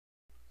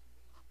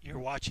You're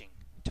watching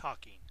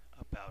Talking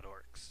About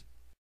Orks.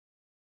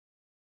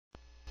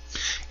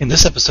 In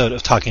this episode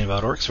of Talking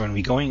About Orks, we're going to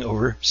be going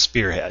over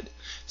Spearhead.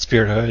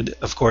 Spearhead,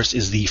 of course,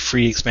 is the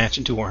free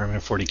expansion to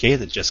Warhammer 40k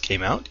that just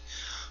came out.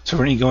 So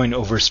we're going to be going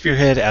over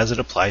Spearhead as it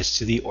applies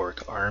to the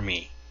Ork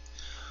army.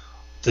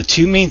 The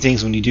two main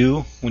things when you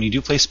do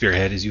play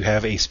Spearhead is you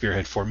have a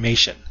Spearhead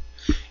formation.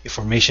 A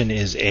formation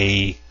is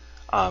a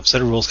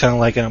set of rules kind of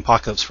like an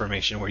Apocalypse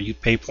formation where you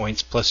pay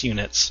points plus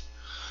units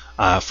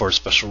for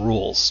special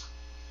rules.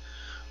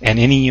 And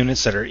any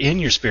units that are in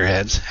your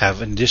Spearheads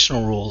have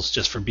additional rules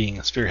just for being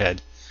a Spearhead.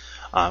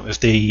 If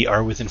they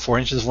are within 4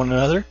 inches of one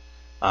another,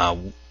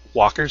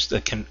 walkers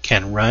that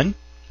can run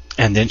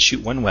and then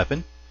shoot one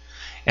weapon,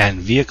 and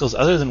vehicles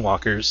other than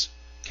walkers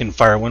can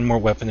fire one more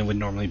weapon than would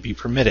normally be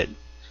permitted,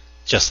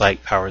 just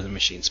like Power of the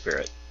Machine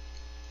Spirit.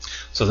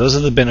 So those are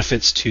the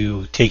benefits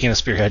to taking a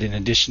Spearhead in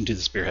addition to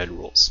the Spearhead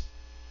rules.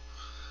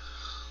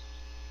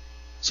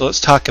 So let's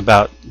talk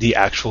about the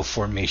actual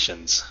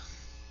formations.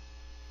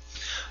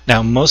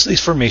 Now, most of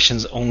these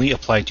formations only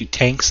apply to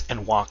tanks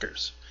and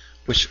walkers,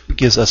 which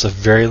gives us a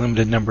very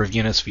limited number of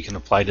units we can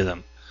apply to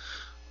them.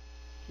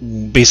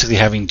 Basically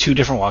having two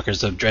different walkers,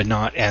 the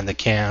Dreadnought and the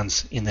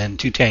Cans, and then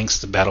two tanks,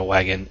 the Battle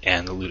Wagon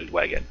and the Looted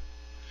Wagon.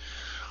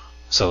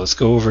 So let's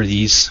go over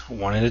these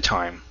one at a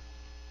time.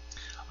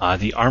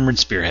 The Armored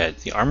Spearhead.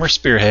 The Armored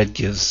Spearhead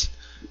gives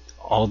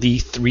all the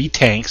 3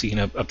 tanks, you can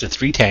have up to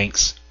 3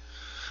 tanks,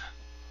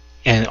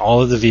 and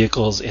all of the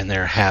vehicles in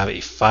there have a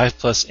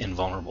 5+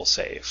 invulnerable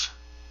save.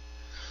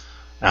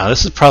 Now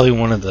this is probably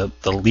one of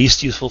the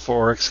least useful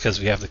for Orks because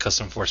we have the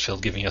custom force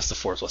field giving us the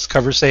 4+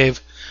 cover save.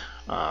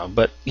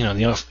 But you know,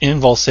 the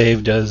invul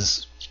save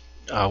does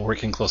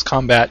work in close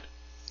combat,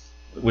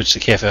 which the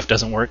KFF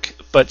doesn't work.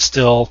 But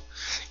still,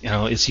 you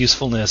know, its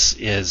usefulness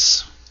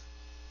is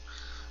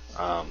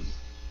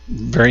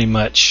very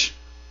much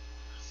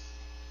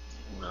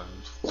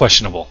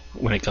questionable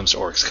when it comes to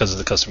Orks because of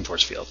the custom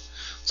force field.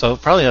 So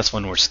probably that's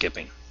one we're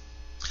skipping.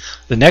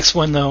 The next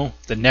one, though,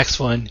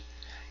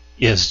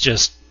 is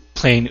just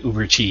plain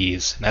uber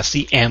cheese, and that's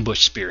the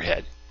Ambush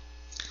Spearhead.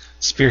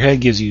 Spearhead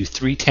gives you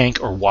 3 tank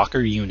or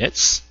walker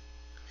units,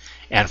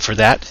 and for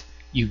that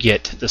you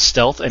get the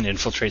Stealth and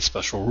Infiltrate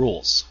special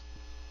rules.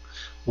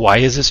 Why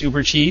is this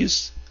uber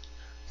cheese?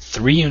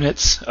 3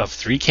 units of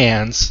 3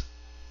 cans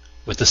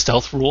with the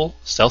Stealth rule.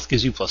 Stealth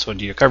gives you +1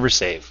 to your cover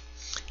save.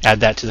 Add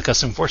that to the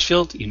custom force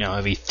field, you now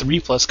have a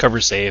 3+ cover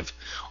save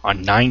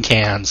on 9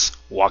 cans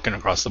walking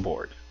across the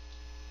board.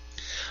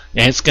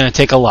 And it's going to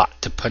take a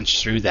lot to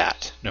punch through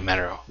that, no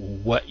matter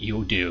what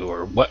you do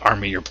or what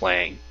army you're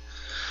playing.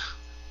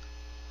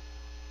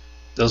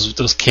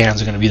 Those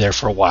cans are going to be there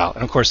for a while.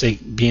 And of course, they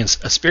being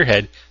a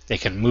Spearhead, they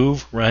can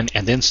move, run,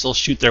 and then still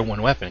shoot their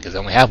one weapon because they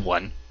only have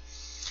one.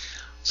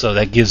 So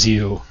that gives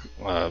you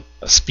a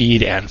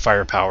speed and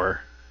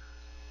firepower,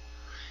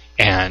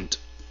 and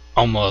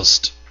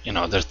almost, you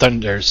know,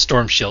 their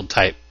Storm Shield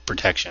type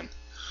protection.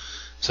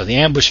 So the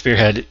Ambush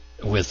Spearhead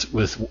with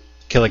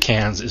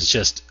kilocans is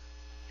just,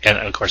 and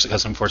of course the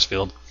custom force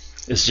field,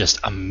 is just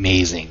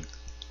amazing.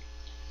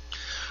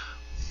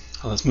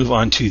 Let's move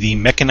on to the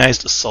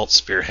Mechanized Assault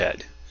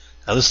Spearhead.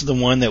 Now this is the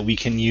one that we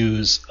can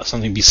use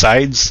something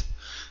besides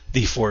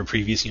the 4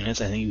 previous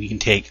units. I think we can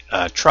take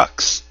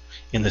trucks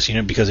in this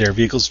unit because they are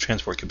vehicles of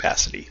transport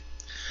capacity.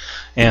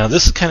 Now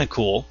this is kind of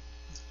cool.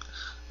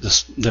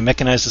 The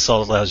Mechanized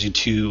Assault allows you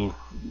to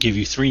give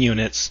you 3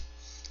 units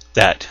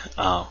that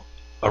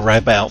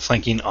arrive by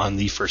outflanking on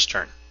the first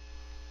turn.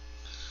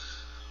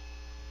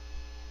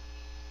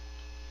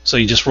 So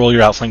you just roll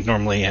your outflank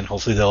normally, and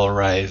hopefully they'll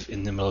arrive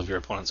in the middle of your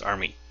opponent's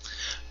army.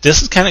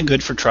 This is kind of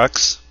good for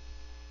trucks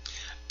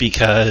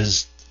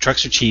because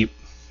trucks are cheap.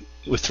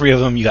 With 3 of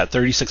them, you got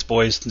 36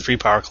 boys and 3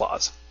 power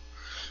claws.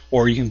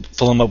 Or you can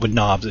fill them up with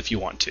knobs if you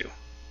want to.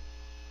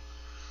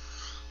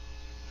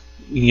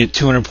 You can get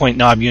 200-point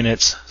knob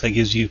units. That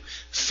gives you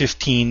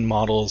 15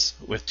 models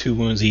with 2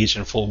 wounds each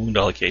and full wound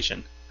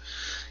allocation,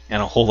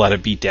 and a whole lot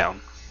of beatdown.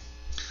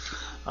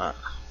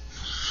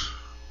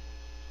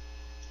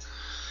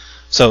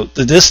 So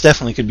this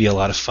definitely could be a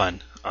lot of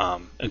fun.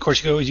 Of course,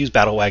 you can always use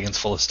battle wagons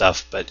full of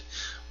stuff, but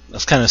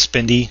that's kind of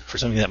spendy for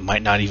something that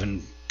might not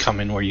even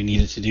come in where you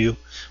need it to do.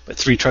 But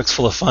 3 trucks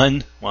full of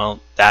fun, well,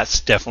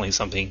 that's definitely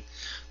something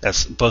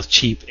that's both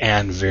cheap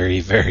and very,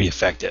 very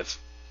effective.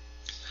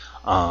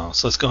 So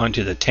let's go on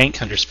to the Tank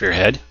Hunter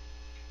Spearhead.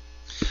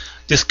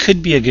 This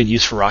could be a good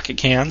use for rocket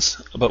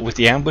cans, but with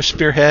the Ambush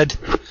Spearhead,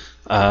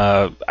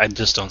 I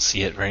just don't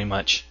see it very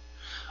much.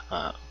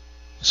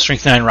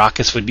 Strength 9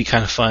 rockets would be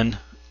kind of fun.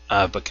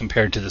 But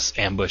compared to this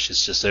Ambush,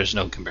 it's just there's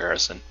no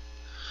comparison.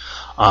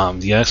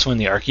 The next one,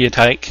 the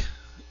Archaeotech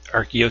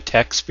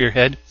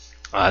Spearhead.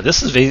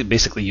 This is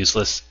basically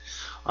useless.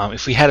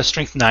 If we had a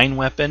Strength 9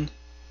 weapon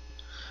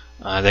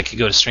that could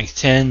go to Strength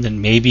 10,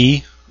 then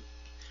maybe.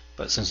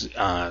 But since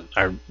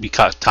we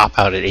top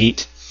out at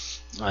 8,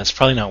 it's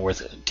probably not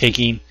worth it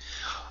taking.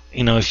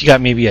 You know, if you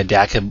got maybe a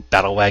DACA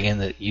battle wagon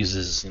that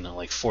uses, you know,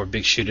 like 4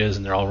 big shooters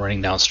and they're all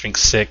running down Strength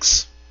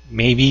 6,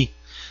 maybe.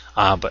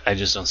 But I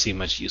just don't see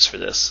much use for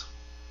this.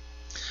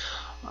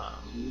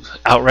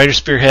 Outrider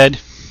Spearhead.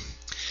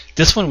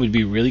 This one would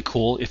be really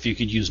cool if you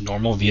could use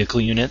normal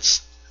vehicle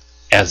units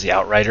as the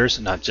Outriders,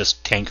 not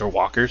just tank or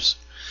walkers.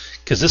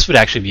 Because this would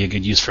actually be a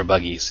good use for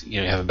buggies.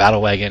 You have a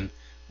battle wagon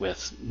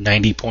with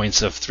 90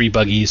 points of 3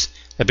 buggies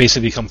that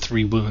basically become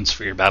 3 wounds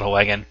for your battle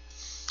wagon.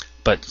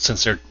 But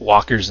since they're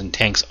walkers and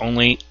tanks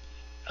only,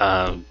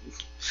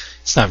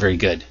 it's not very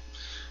good.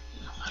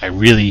 I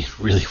really,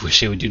 really wish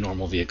they would do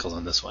normal vehicles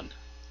on this one.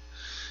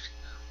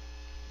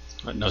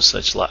 But no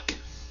such luck.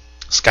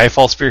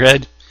 Skyfall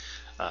Spearhead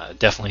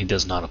definitely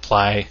does not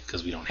apply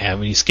because we don't have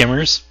any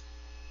skimmers.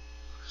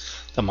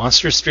 The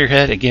Monster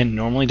Spearhead, again,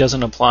 normally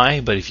doesn't apply,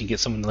 but if you get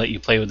someone to let you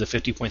play with the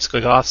 50-point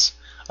Squigoths,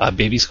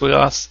 baby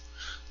Squigoths,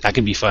 that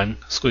could be fun.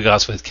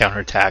 Squigoths with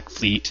counterattack,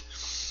 fleet,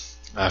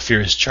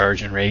 furious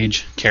charge, and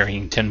rage,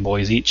 carrying 10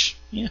 boys each.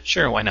 Yeah,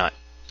 sure, why not?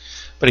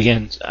 But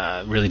again,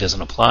 really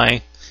doesn't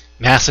apply.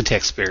 Mass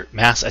Attack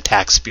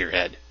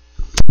Spearhead.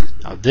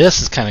 Now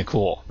this is kind of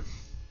cool.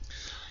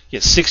 You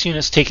get 6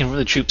 units taken from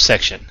the troops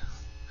section,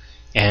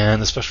 and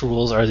the special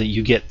rules are that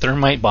you get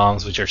thermite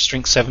bombs, which are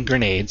strength 7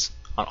 grenades,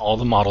 on all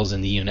the models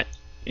in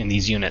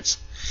these units,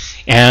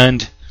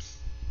 and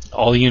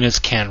all units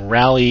can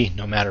rally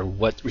no matter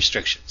what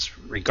restrictions,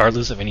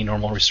 regardless of any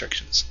normal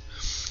restrictions.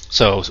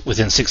 So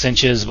within 6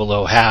 inches,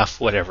 below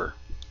half, whatever.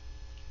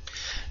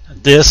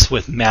 This,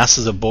 with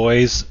masses of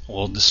boys,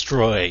 will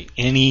destroy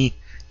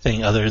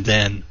anything other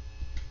than,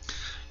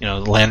 the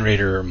Land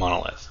Raider or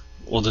Monolith.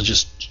 Will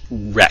just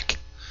wreck.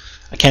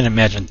 I can't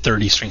imagine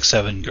 30 strength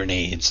 7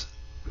 grenades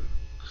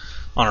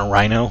on a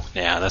Rhino.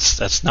 Yeah,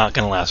 that's not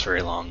going to last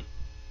very long.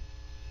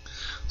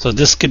 So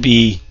this could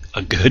be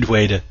a good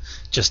way to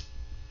just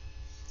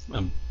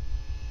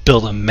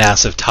build a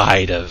massive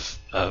tide of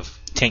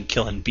tank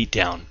kill and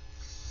beatdown.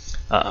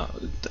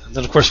 That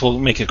of course will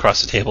make it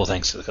across the table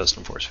thanks to the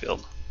custom force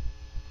field.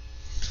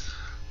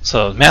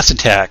 So mass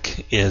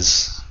attack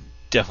is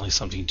definitely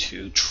something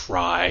to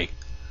try.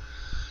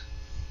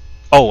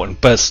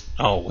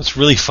 What's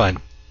really fun,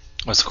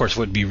 of course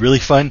would be really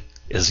fun,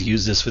 is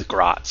use this with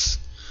Grots.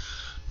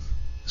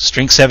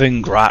 Strength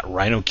 7 Grot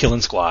Rhino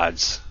killing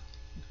squads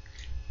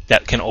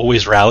that can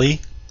always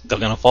rally. They're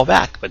going to fall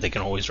back, but they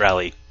can always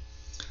rally.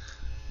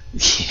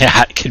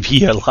 Yeah, it could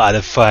be a lot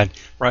of fun.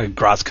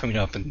 Grots coming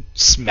up and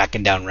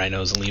smacking down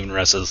rhinos and leaving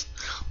russes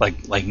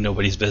like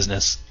nobody's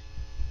business.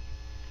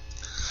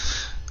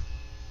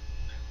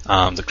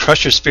 The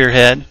Crusher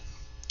Spearhead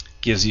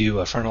gives you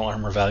a frontal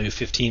armor value of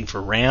 15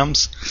 for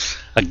rams.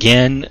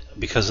 Again,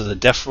 because of the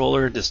def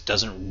roller, this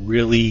doesn't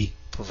really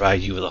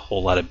provide you with a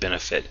whole lot of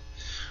benefit.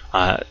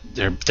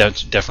 They're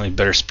definitely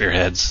better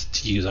spearheads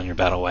to use on your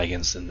battle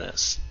wagons than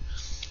this.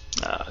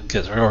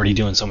 Because we're already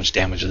doing so much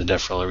damage with the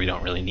def roller, we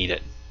don't really need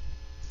it.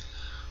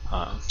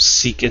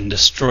 Seek and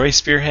Destroy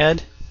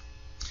Spearhead.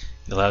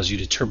 It allows you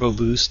to turbo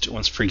boost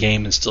once per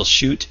game and still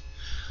shoot.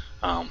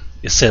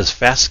 It says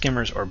fast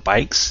skimmers or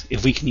bikes.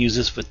 If we can use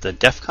this with the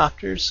def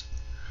copters,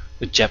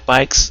 with jet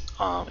bikes,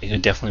 it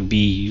could definitely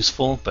be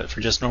useful. But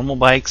for just normal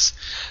bikes,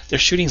 their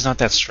shooting's not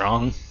that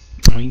strong.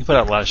 I mean, you can put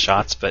out a lot of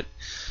shots, but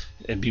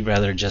it'd be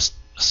rather just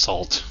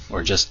assault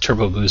or just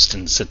turbo boost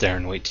and sit there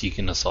and wait till you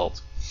can assault.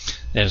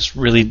 There's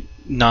really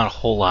not a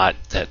whole lot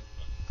that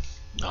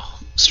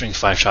strength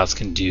 5 shots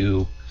can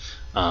do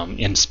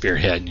in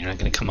Spearhead. You're not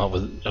going to come up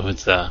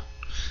with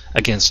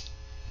against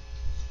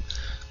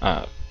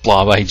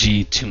Blob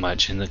IG too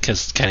much in the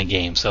kind of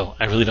game. So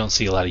I really don't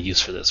see a lot of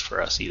use for this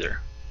for us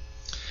either.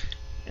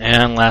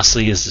 And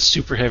lastly is the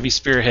Super Heavy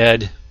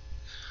Spearhead.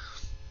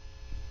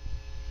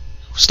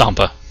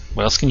 Stompa.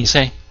 What else can you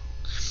say?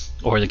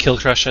 Or the Kill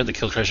Crusher. The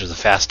Kill Crusher is a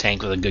fast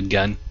tank with a good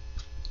gun,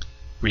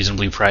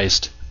 reasonably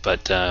priced,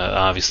 but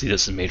obviously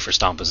this is made for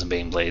Stompas and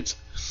Bane Blades.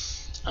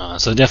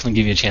 So definitely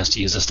give you a chance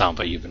to use the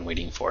Stompa you've been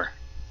waiting for,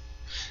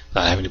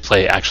 without having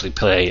to actually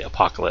play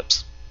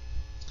Apocalypse.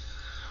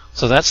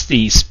 So that's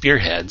the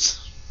Spearheads.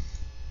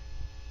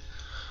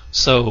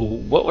 So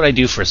what would I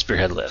do for a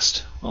Spearhead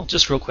list? Well,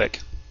 just real quick.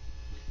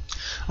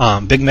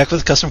 Big Mech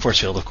with Custom Force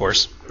Field, of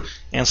course,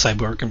 and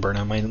Cyborg can burn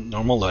on my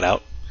normal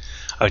loadout.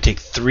 I would take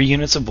 3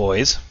 units of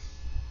boys,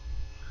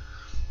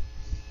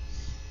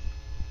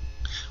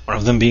 one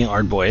of them being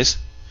Ard Boys,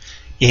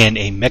 and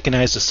a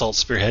mechanized assault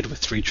spearhead with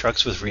 3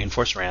 trucks with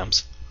reinforced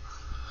rams.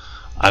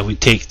 I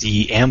would take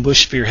the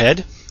ambush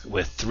spearhead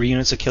with 3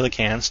 units of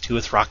Killicans, 2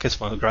 with rockets,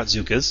 1 with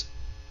Grotzukas.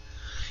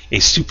 A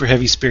super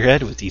heavy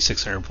spearhead with the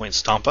 600-point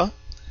Stompa.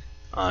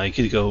 You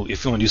could go,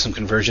 if you want to do some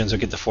conversions or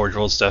get the forge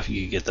rolled stuff,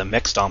 you could get the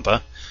mech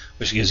Stompa,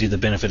 which gives you the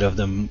benefit of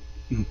the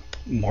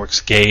Mork's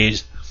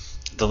Gauge,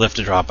 the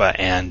Lifted Droppa,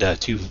 and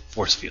 2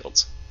 force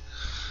fields.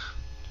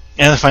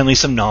 And then finally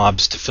some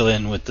knobs to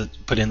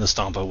put in the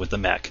Stompa with the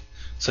mech.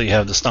 So you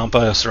have the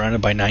Stompa surrounded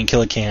by 9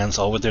 Killicans,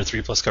 all with their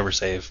 3+ cover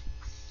save.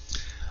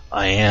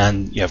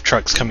 And you have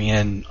trucks coming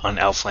in on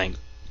outflank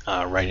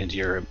right into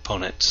your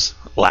opponent's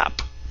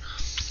lap.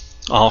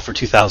 All for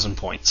 2,000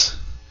 points.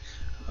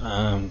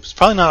 It's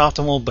probably not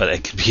optimal, but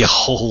it could be a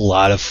whole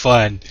lot of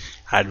fun.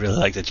 I'd really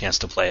like the chance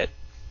to play it.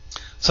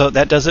 So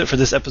that does it for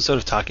this episode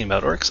of Talking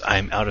About Orks.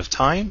 I'm out of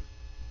time,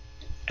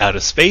 out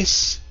of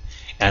space,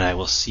 and I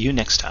will see you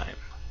next time.